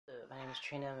name is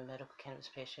Trina. I'm a medical cannabis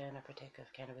patient. I partake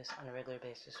of cannabis on a regular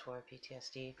basis for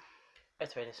PTSD,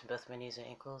 arthritis in both my knees and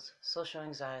ankles, social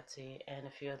anxiety, and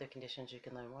a few other conditions you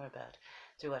can learn more about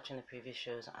through watching the previous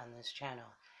shows on this channel.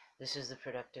 This is the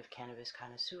Productive Cannabis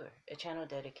Connoisseur, a channel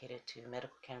dedicated to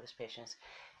medical cannabis patients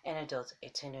and adults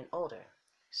 18 and older.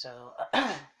 So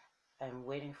I'm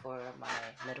waiting for my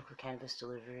medical cannabis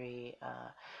delivery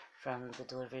from the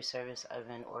delivery service I've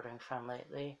been ordering from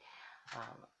lately.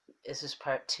 This is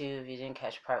part 2. If you didn't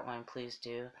catch part 1, please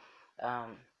do.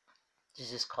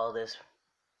 Just call this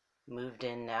Moved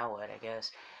In Now What, I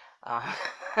guess.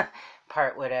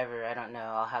 Part whatever, I don't know.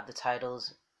 I'll have the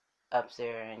titles up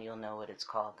there and you'll know what it's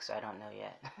called because I don't know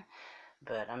yet.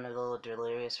 But I'm a little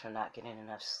delirious from not getting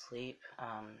enough sleep,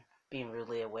 being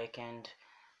rudely awakened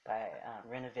by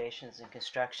renovations and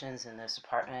constructions in this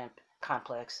apartment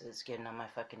complex that's getting on my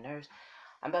fucking nerves.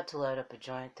 I'm about to light up a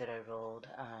joint that I rolled,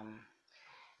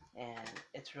 and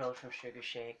it's rolled from Sugar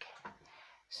Shake.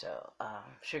 So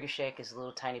Sugar Shake is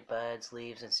little tiny buds,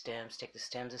 leaves, and stems. Take the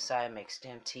stems aside, make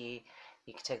stem tea.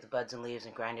 You can take the buds and leaves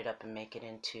and grind it up and make it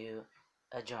into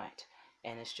a joint.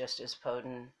 And it's just as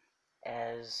potent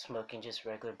as smoking just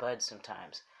regular buds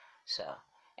sometimes. So,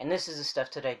 and this is the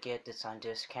stuff that I get that's on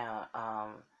discount.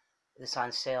 That's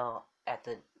on sale at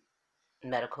the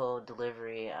medical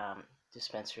delivery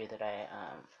dispensary that I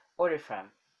ordered from.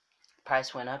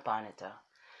 Price went up on it though.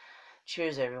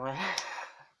 Cheers, everyone.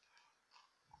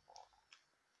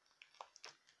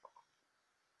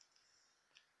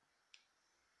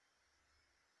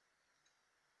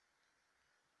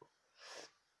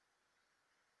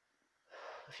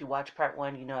 If you watch part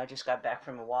 1, you know I just got back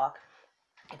from a walk.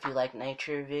 If you like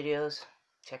nature videos,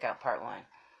 check out part 1.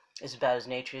 It's about as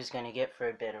nature is going to get for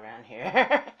a bit around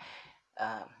here.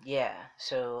 Yeah,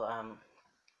 so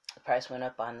the price went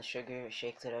up on the sugar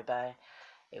shake that I buy.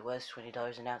 It was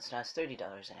 $20 an ounce, now it's $30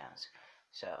 an ounce.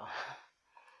 So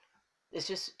it's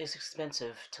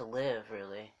expensive to live,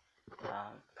 really.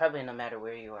 Probably no matter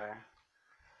where you are,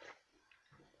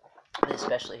 but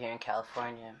especially here in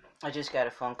California. I just got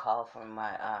a phone call from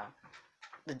my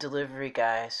the delivery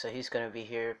guy, so he's going to be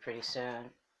here pretty soon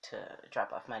to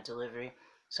drop off my delivery.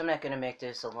 So I'm not going to make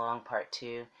this a long part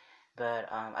 2, but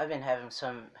I've been having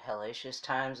some hellacious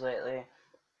times lately,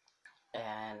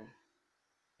 and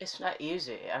it's not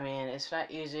easy. I mean, it's not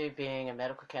easy being a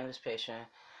medical cannabis patient,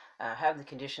 have the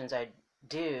conditions I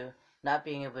do, not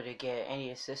being able to get any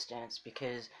assistance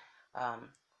because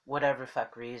whatever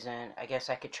fuck reason, I guess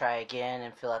I could try again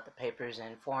and fill out the papers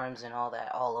and forms and all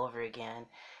that all over again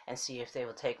and see if they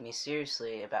will take me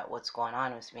seriously about what's going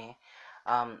on with me.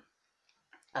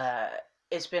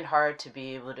 It's been hard to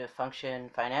be able to function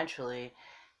financially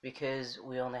because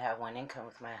we only have one income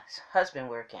with my husband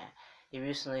working. He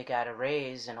recently got a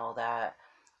raise and all that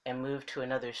and moved to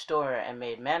another store and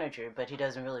made manager, but he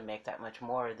doesn't really make that much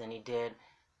more than he did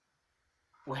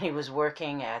when he was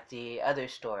working at the other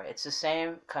store. It's the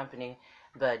same company,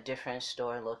 but different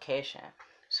store location.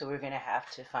 So we're going to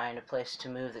have to find a place to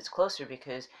move that's closer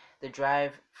because the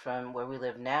drive from where we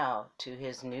live now to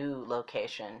his new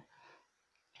location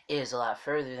is a lot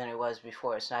further than it was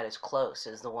before. It's not as close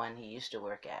as the one he used to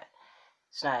work at.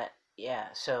 It's not, yeah,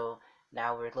 so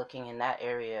now we're looking in that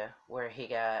area where he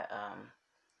got,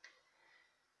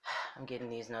 I'm getting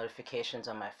these notifications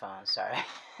on my phone, sorry.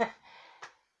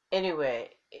 Anyway,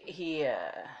 he's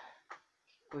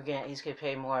gonna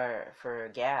pay more for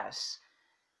gas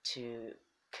to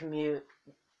commute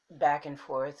back and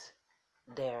forth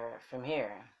there from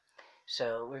here.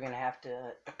 So we're gonna have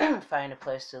to find a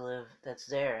place to live that's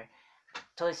there.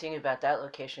 The only thing about that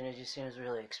location is it just seems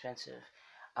really expensive.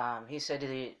 He said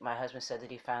that my husband said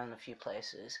that he found a few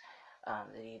places that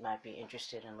he might be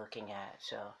interested in looking at.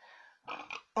 So,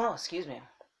 oh, excuse me.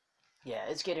 Yeah,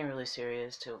 it's getting really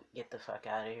serious to get the fuck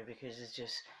out of here because it's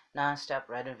just non-stop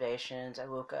renovations. I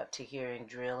woke up to hearing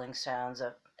drilling sounds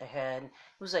up ahead. It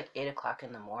was like 8 o'clock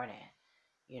in the morning,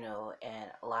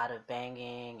 and a lot of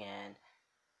banging and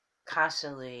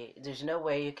constantly. There's no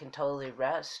way you can totally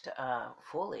rest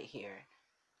fully here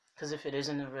because if it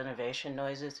isn't the renovation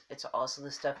noises, it's also the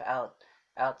stuff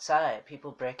outside.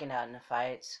 People breaking out into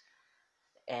fights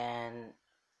and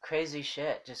crazy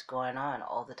shit just going on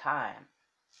all the time.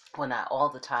 Well, not all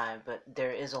the time, but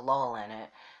there is a lull in it.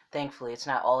 Thankfully, it's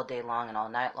not all day long and all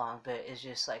night long, but it's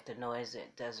just like the noise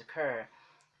that does occur.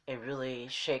 It really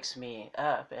shakes me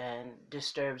up and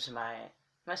disturbs my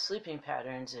sleeping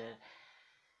patterns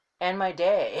and my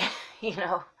day.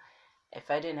 If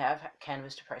I didn't have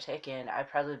cannabis to partake in, I'd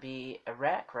probably be a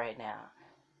wreck right now.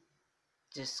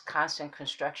 Just constant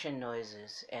construction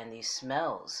noises and these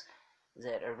smells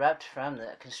that erupt from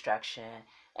the construction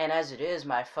And as it is,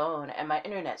 my phone and my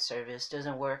internet service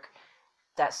doesn't work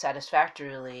that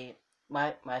satisfactorily.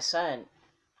 My son,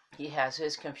 he has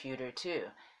his computer too,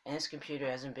 and his computer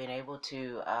hasn't been able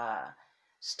to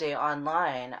stay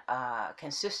online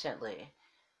consistently,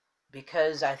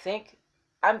 because I think,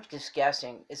 I'm just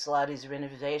guessing, it's a lot of these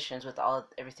renovations with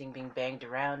everything being banged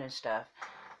around and stuff.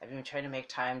 I've been trying to make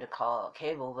time to call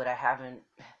cable, but I haven't.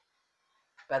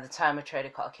 By the time I try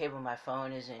to call cable, my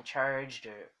phone isn't charged,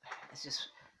 or it's just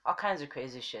all kinds of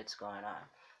crazy shit's going on.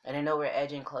 And I know we're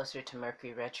edging closer to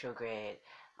Mercury retrograde.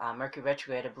 Mercury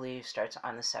retrograde, I believe, starts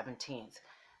on the 17th.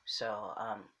 So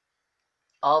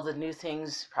all the new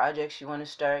things, projects you want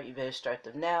to start, you better start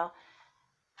them now.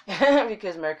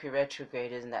 Because Mercury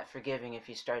retrograde isn't that forgiving if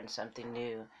you're starting something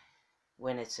new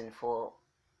when it's in full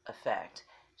effect.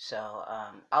 So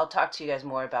I'll talk to you guys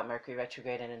more about Mercury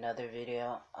retrograde in another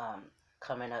video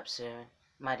coming up soon.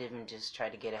 Might even just try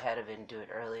to get ahead of it and do it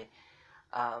early.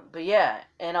 But yeah,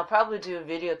 and I'll probably do a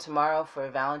video tomorrow for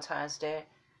Valentine's Day.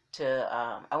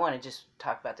 I want to just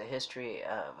talk about the history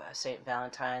of Saint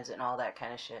Valentine's and all that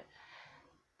kind of shit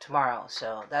tomorrow.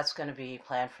 So that's going to be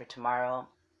planned for tomorrow.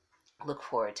 Look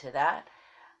forward to that.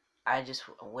 I'm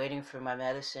waiting for my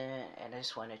medicine, and I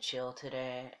just want to chill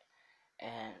today.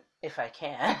 And if I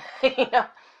can,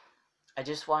 I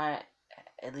just want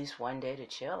at least one day to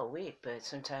chill a week, but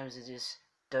sometimes it just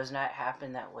does not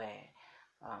happen that way.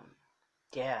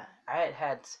 Yeah,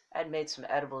 I'd made some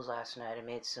edibles last night. I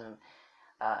made some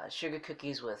sugar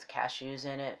cookies with cashews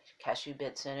in it, cashew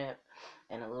bits in it,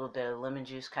 and a little bit of lemon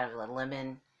juice, kind of a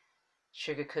lemon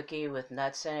sugar cookie with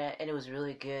nuts in it, and it was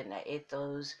really good. And I ate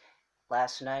those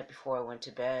last night before I went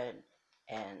to bed,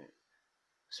 and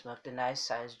smoked a nice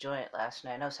sized joint last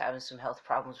night. And I was having some health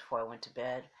problems before I went to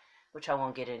bed, which I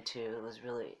won't get into. It was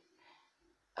really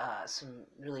some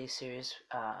really serious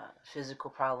physical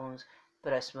problems,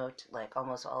 but I smoked like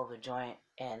almost all of a joint,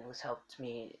 and it was helped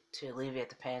me to alleviate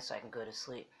the pain so I can go to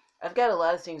sleep. I've got a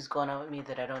lot of things going on with me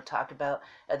that I don't talk about,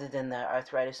 other than the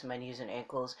arthritis in my knees and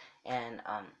ankles, and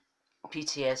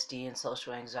PTSD and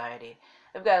social anxiety.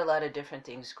 I've got a lot of different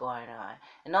things going on,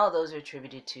 and all those are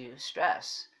attributed to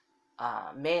stress,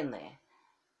 mainly,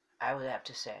 I would have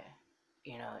to say,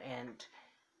 and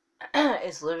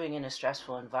it's living in a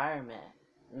stressful environment,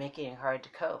 making it hard to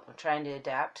cope. I'm trying to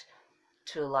adapt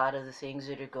to a lot of the things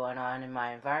that are going on in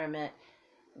my environment,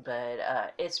 but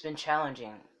it's been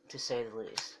challenging, to say the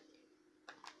least.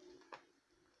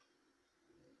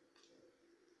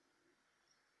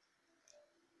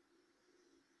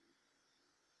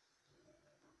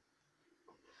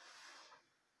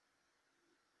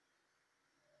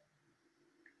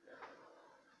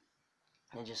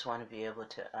 I just want to be able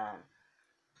to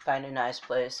find a nice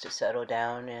place to settle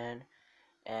down in,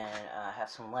 and have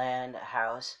some land, a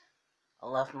house,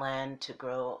 enough land to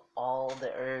grow all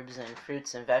the herbs and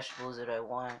fruits and vegetables that I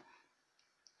want,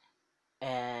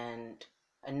 and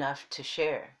enough to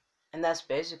share. And that's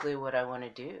basically what I want to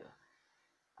do.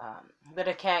 But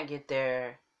I can't get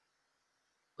there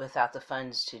without the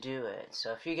funds to do it.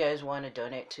 So if you guys want to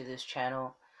donate to this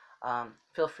channel,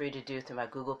 feel free to do it through my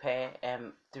Google Pay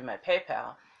and through my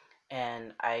PayPal.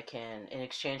 And I can, in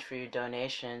exchange for your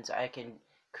donations, I can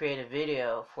create a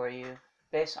video for you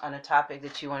based on a topic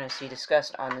that you want to see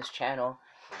discussed on this channel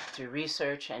through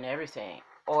research and everything.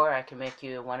 Or I can make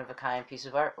you a one-of-a-kind piece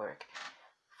of artwork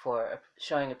for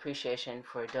showing appreciation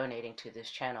for donating to this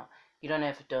channel. You don't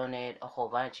have to donate a whole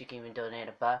bunch. You can even donate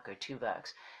 $1 or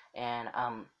 $2. And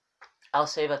I'll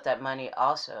save up that money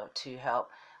also to help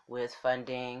with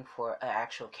funding for an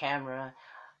actual camera,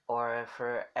 or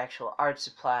for actual art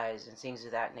supplies and things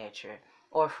of that nature,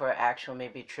 or for an actual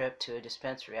maybe trip to a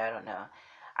dispensary. I don't know.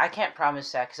 I can't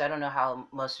promise that, because I don't know how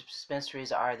most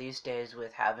dispensaries are these days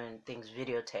with having things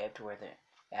videotaped where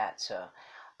they're at. So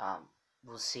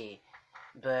we'll see.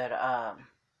 But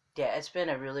yeah, it's been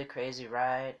a really crazy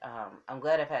ride. I'm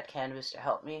glad I've had Cannabis to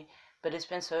help me, but it's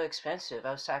been so expensive.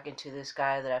 I was talking to this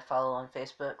guy that I follow on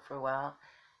Facebook for a while,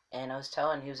 and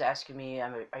he was asking me,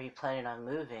 are you planning on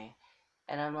moving?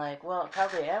 And I'm like, well, I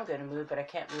probably am going to move, but I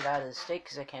can't move out of the state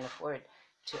because I can't afford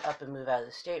to up and move out of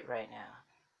the state right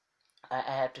now.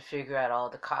 I have to figure out all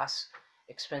the costs,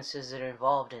 expenses that are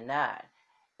involved in that.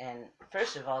 And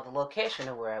first of all, the location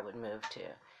of where I would move to.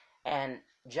 And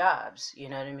jobs, you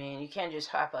know what I mean? You can't just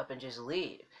hop up and just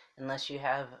leave unless you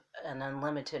have an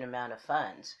unlimited amount of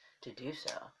funds to do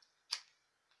so.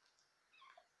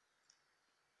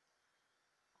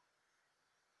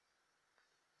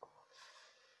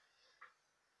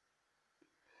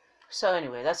 So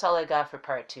anyway, that's all I got for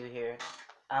part 2 here.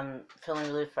 I'm feeling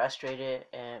really frustrated,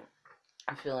 and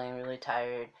I'm feeling really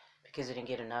tired because I didn't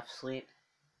get enough sleep.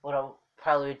 What I'll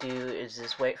probably do is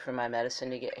just wait for my medicine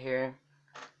to get here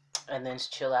and then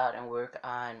chill out and work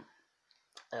on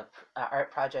a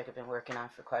art project I've been working on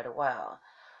for quite a while.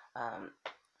 Um,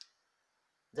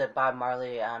 the Bob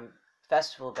Marley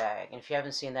festival bag. And if you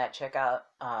haven't seen that, check out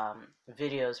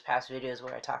past videos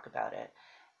where I talk about it.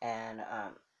 And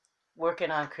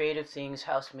working on creative things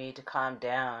helps me to calm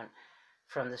down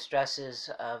from the stresses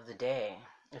of the day.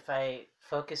 If I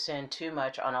focus in too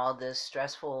much on all this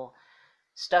stressful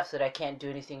stuff that I can't do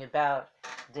anything about,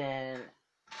 then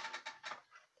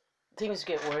things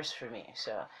get worse for me.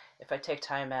 So if I take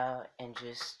time out and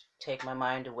just take my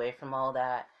mind away from all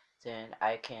that, then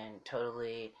I can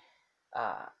totally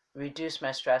reduce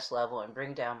my stress level and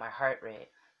bring down my heart rate.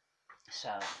 So,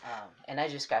 and I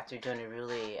just got through doing a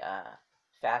really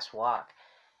fast walk.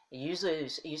 It used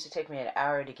to take me an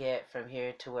hour to get from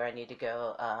here to where I need to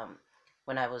go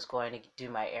when I was going to do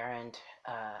my errand.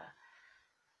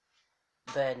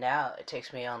 But now it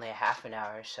takes me only a half an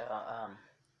hour. So,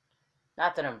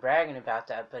 not that I'm bragging about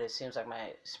that, but it seems like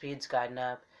my speed's gotten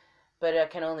up. But I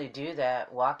can only do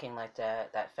that walking like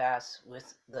that fast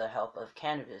with the help of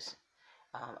cannabis.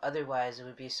 Otherwise, it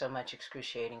would be so much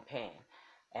excruciating pain.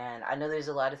 And I know there's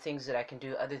a lot of things that I can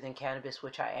do other than cannabis,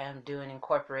 which I am doing,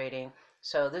 incorporating.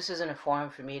 So this isn't a forum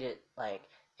for me to, like,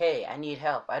 hey, I need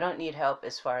help. I don't need help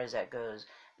as far as that goes.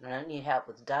 I don't need help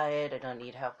with diet. I don't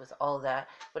need help with all that.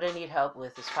 What I need help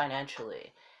with is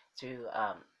financially, through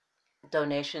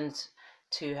donations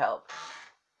to help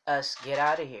us get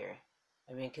out of here.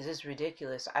 I mean, because it's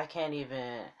ridiculous. I can't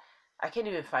even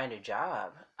find a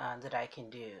job that I can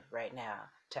do right now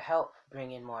to help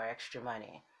bring in more extra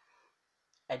money.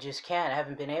 I just can't. I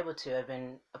haven't been able to. I've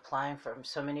been applying for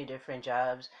so many different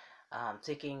jobs,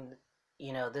 thinking,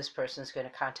 this person's going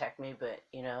to contact me, but,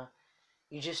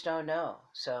 you just don't know.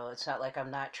 So it's not like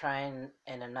I'm not trying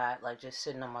and I'm not like just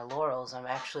sitting on my laurels. I'm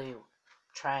actually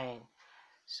trying.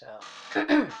 So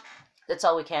that's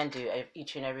all we can do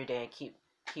each and every day, and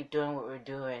keep doing what we're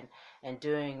doing and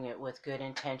doing it with good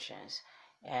intentions.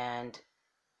 And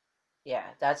yeah,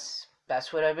 that's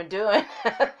what I've been doing.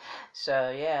 So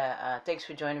yeah, thanks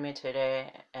for joining me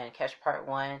today, and catch part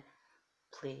 1,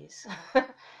 please.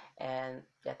 And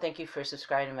yeah, thank you for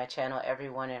subscribing to my channel,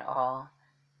 everyone and all.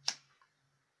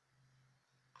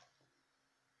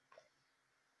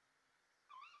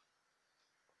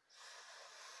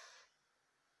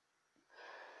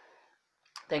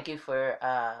 Thank you for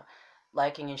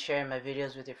liking and sharing my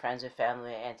videos with your friends and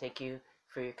family, and thank you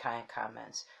for your kind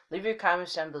comments. Leave your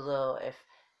comments down below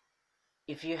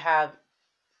if you have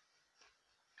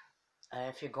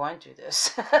if you're going through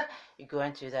this. You're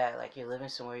going through that, like you're living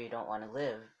somewhere you don't want to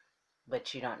live,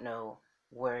 but you don't know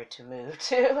where to move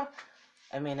to.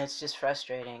 I mean, it's just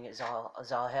frustrating as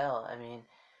all hell. I mean,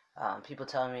 people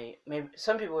telling me, maybe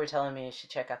some people were telling me you should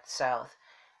check out the South,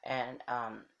 and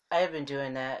I have been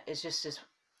doing that. It's just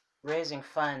raising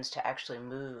funds to actually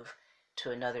move to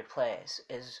another place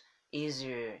is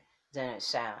easier than it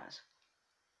sounds.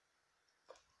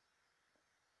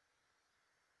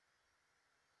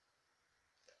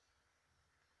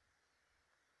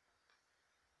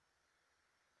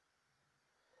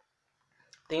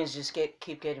 Things just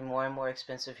keep getting more and more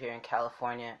expensive here in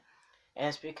California, and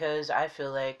it's because I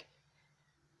feel like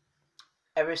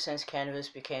ever since cannabis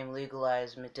became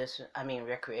legalized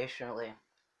recreationally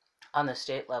on the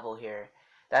state level here,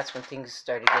 that's when things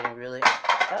started getting really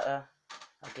I'll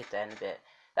get that in a bit.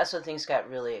 That's when things got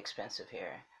really expensive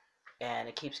here, and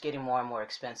it keeps getting more and more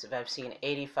expensive. I've seen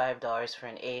 $85 for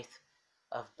an eighth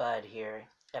of bud here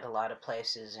at a lot of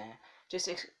places, and just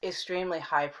extremely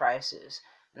high prices.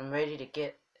 And I'm ready to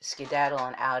get skedaddle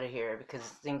on out of here because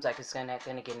it seems like it's not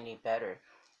gonna get any better.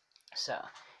 So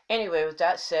anyway, with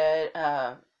that said,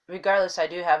 regardless, I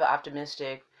do have an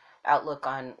optimistic outlook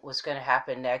on what's going to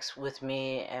happen next with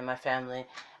me and my family.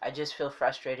 I just feel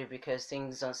frustrated because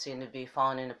things don't seem to be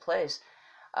falling into place.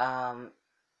 But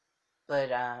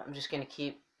I'm just going to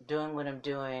keep doing what I'm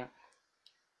doing,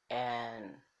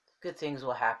 and good things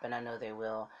will happen. I know they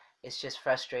will. It's just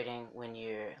frustrating when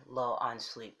you're low on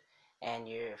sleep and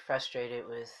you're frustrated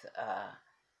with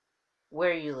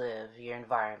where you live, your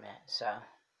environment. So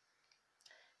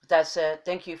with that said,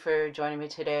 thank you for joining me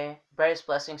today. Brightest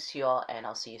blessings to you all, and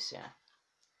I'll see you soon.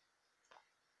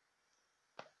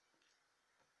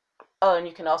 Oh, and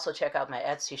you can also check out my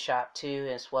Etsy shop too,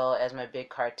 as well as my big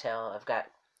Cartel. I've got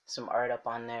some art up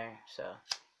on there, so.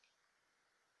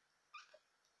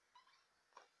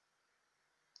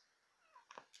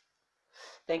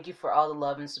 Thank you for all the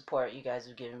love and support you guys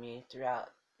have given me throughout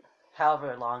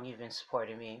however long you've been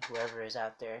supporting me, whoever is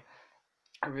out there.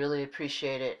 I really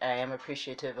appreciate it. I am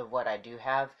appreciative of what I do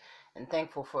have and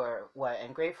thankful for what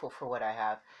and grateful for what I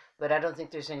have. But I don't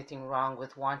think there's anything wrong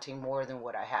with wanting more than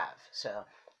what I have. So,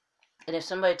 and if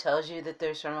somebody tells you that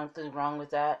there's something wrong with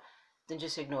that, then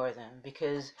just ignore them,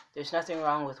 because there's nothing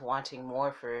wrong with wanting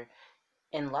more for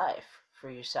in life for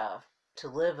yourself, to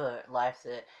live a life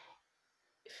that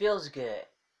feels good,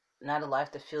 not a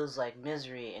life that feels like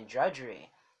misery and drudgery.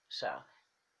 So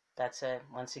that's it.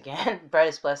 Once again,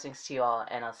 brightest blessings to you all,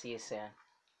 and I'll see you soon.